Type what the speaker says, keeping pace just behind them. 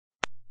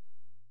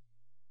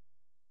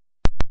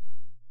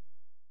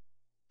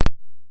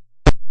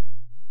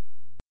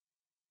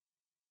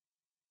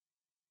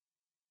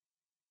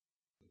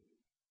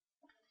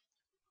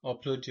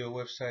upload your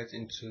website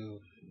into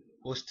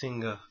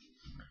Hostinger.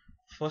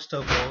 First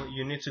of all,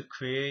 you need to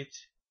create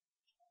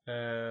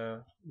a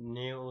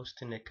new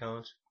hosting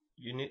account.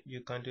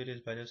 You can do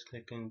this by just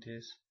clicking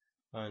this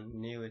on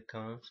new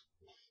account.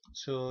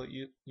 So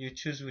you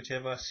choose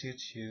whichever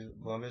suits you,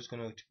 but I'm just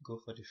gonna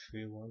go for the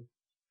free one.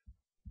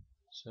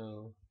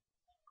 So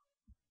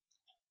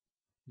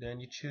then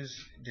you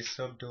choose the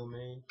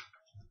subdomain.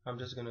 I'm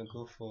just gonna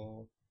go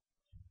for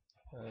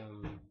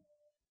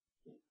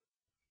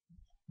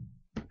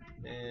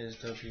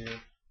ASW.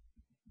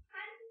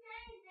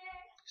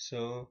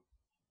 So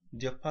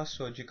your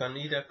password, you can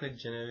either click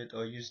generate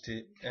or use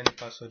any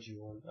password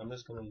you want. I'm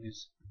just gonna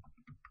use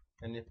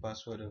any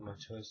password of my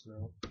choice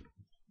now,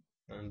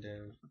 and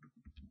then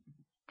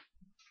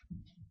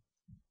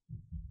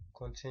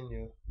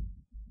continue.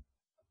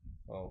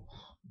 Oh,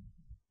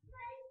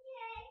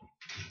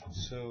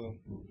 so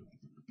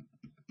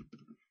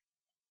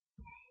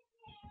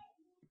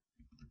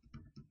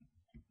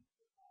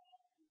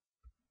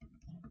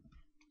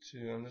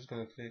I'm just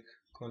gonna click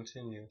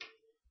continue.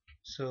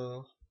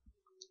 So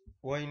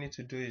what you need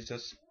to do is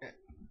just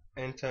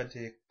enter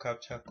the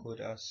captcha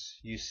code as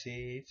you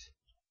see it,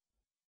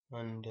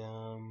 and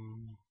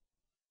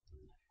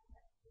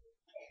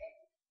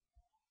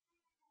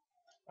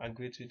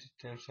agree to the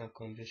terms and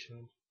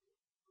conditions.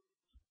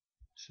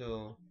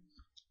 So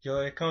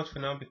your account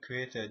will now be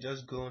created.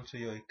 Just go onto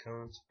your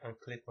account and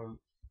click on.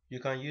 You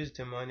can use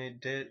the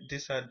manage.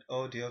 These are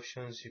all the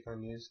options you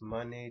can use: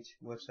 manage,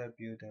 website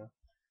builder,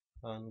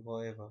 and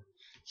whatever.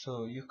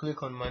 So you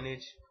click on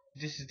manage.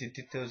 This is the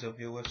details of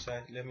your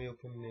website. Let me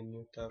open a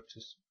new tab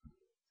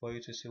for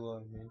you to see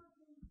what I mean.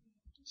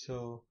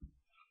 So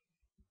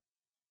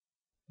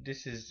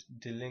this is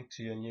the link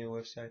to your new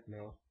website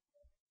now.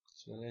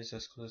 So let's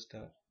just close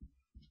that.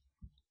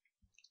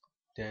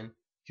 Then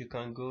you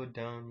can go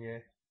down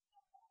here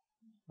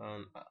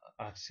and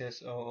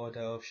access all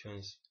other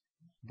options.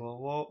 But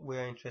what we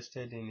are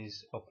interested in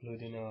is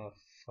uploading our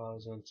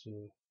files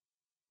onto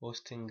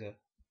Hostinger.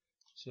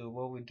 So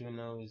what we do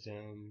now is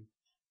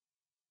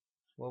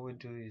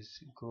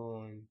go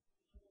on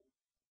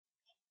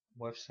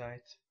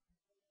website,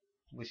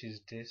 which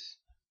is this,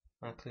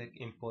 and click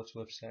import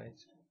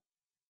website.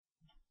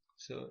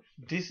 So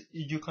this,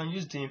 you can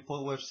use the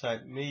import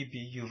website. Maybe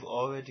you've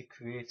already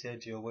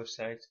created your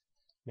website,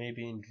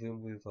 maybe in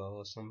Dreamweaver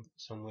or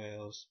somewhere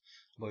else,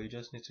 but you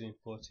just need to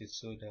import it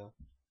so that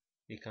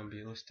it can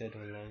be hosted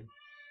online.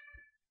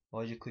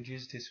 Or you could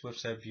use this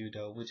website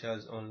builder, which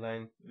has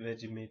online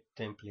ready-made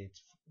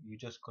templates. You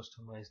just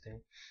customize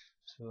them.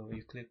 So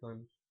you click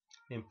on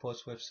import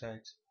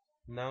website.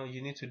 Now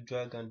you need to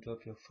drag and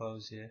drop your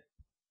files here.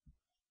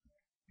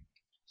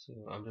 So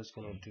I'm just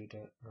gonna do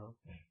that now.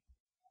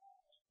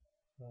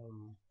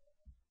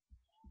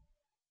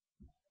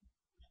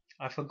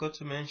 I forgot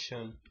to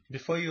mention,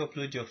 before you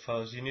upload your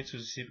files, you need to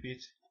zip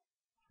it.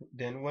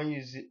 Then when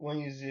you zip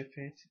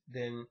it,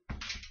 then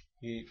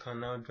you can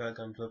now drag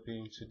and drop it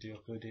into the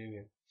upload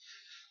area.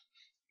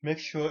 Make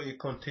sure it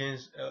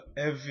contains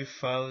every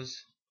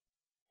files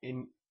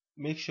in.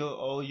 Make sure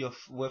all your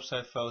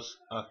website files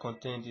are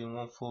contained in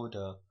one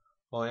folder,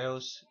 or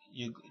else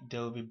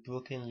there will be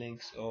broken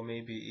links, or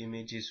maybe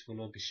images will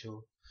not be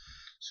shown.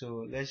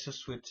 So let's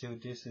just wait till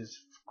this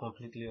is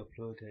completely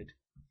uploaded.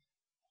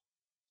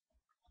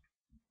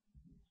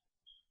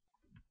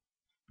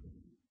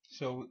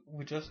 So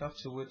we just have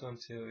to wait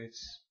until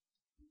it's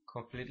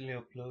completely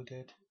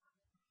uploaded.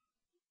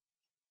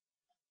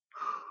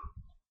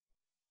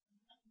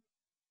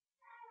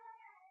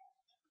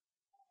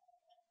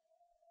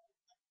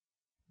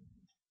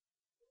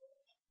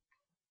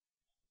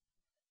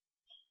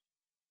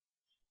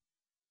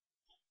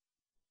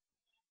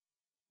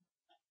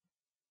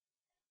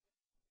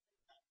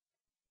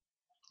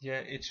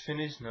 Yeah, it's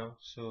finished now.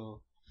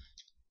 So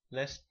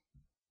let's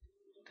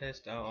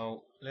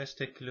let's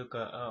take a look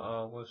at how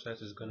our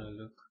website is gonna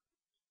look.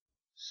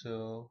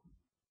 So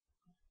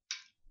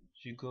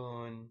you go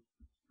on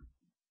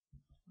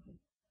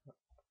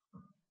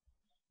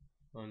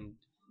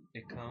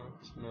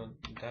account, no,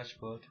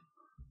 dashboard,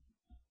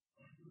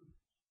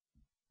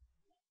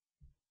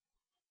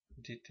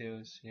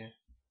 details, yeah,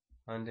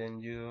 and then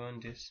you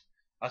run this.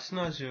 As soon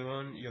as you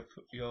run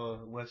your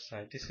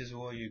website, this is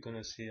what you're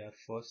gonna see at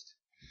first.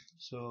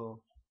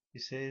 So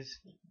it says,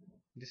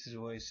 this is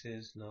what it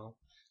says now.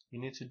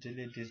 You need to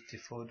delete this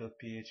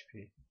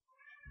default.php,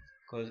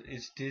 because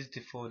it's this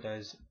default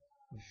that's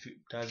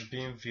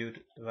being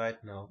viewed right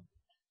now.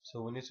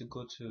 So we need to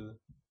go to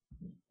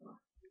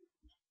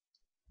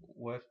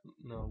web.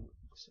 No,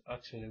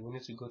 actually we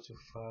need to go to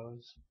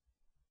files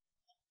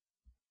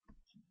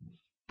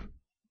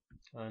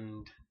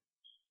and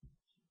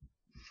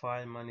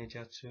file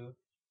manager 2,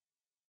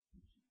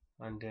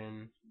 and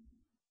then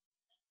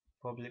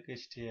public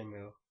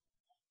HTML,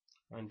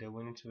 and then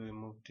we need to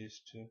remove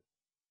this to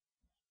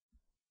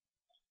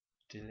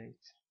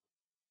delete.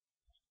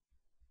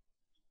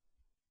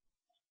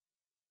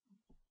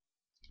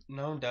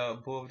 Now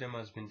that both of them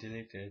has been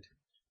deleted,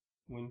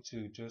 we need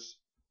to just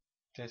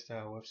test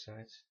our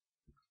website.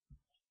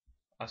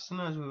 as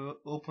soon as we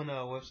open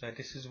our website,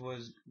 this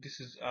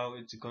is how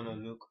it's gonna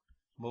look.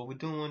 But we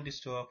don't want this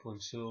to happen,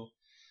 so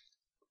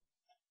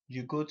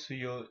you go to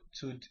your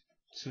to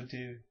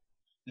the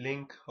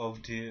link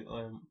of the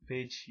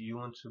page you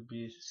want to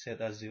be set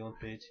as the home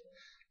page.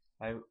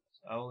 I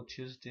I will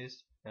choose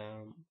this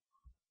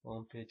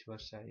home page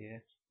website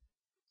here,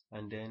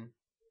 and then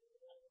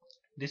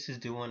this is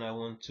the one I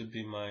want to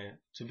be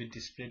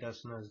displayed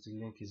as soon as the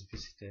link is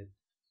visited.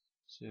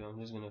 So I'm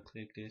just gonna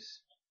click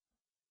this.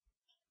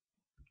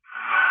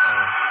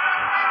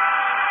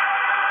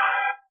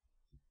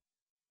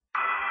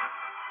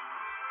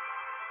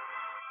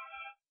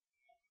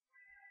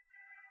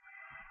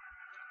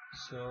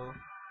 So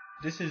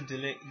this is the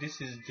link.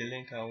 This is the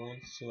link I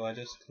want. So I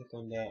just click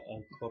on that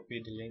and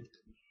copy the link,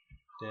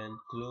 then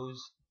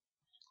close.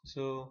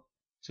 So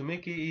to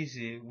make it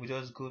easy, we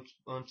just go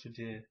onto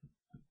the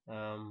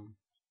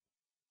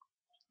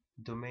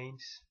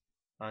domains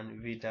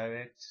and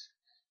redirect.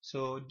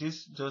 So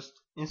this just,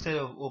 instead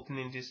of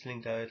opening this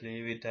link directly,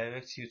 it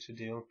redirects you to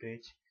the home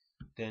page.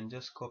 Then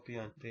just copy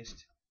and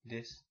paste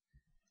this,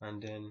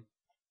 and then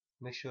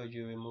make sure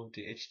you remove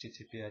the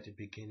HTTP at the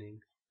beginning.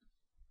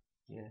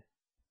 Yeah,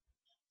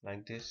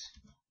 like this.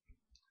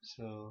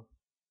 So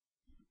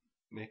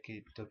make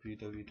it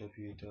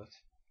www dot,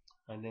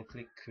 and then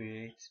click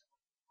create.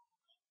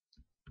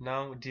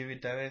 Now the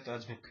redirect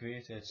has been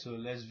created, so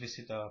let's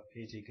visit our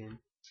page again.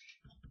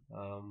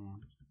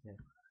 Yeah,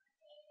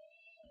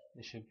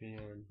 it should be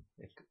on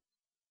a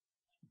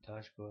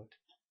dashboard,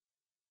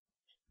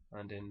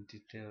 and then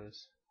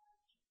details,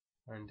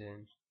 and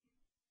then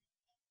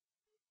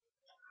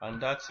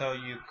that's how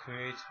you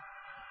create.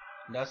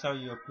 That's how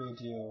you upload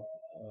your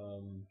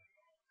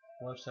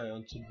website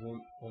onto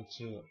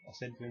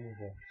asset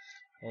remover,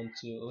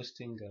 onto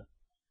Hostinger.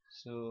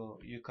 So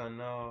you can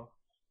now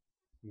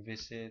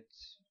visit.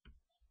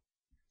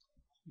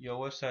 Your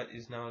website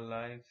is now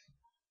live,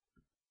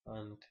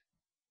 and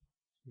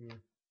yeah,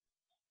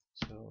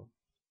 so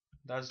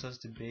that's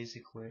just the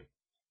basic way.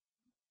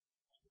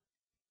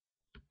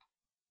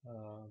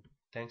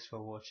 Thanks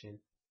for watching.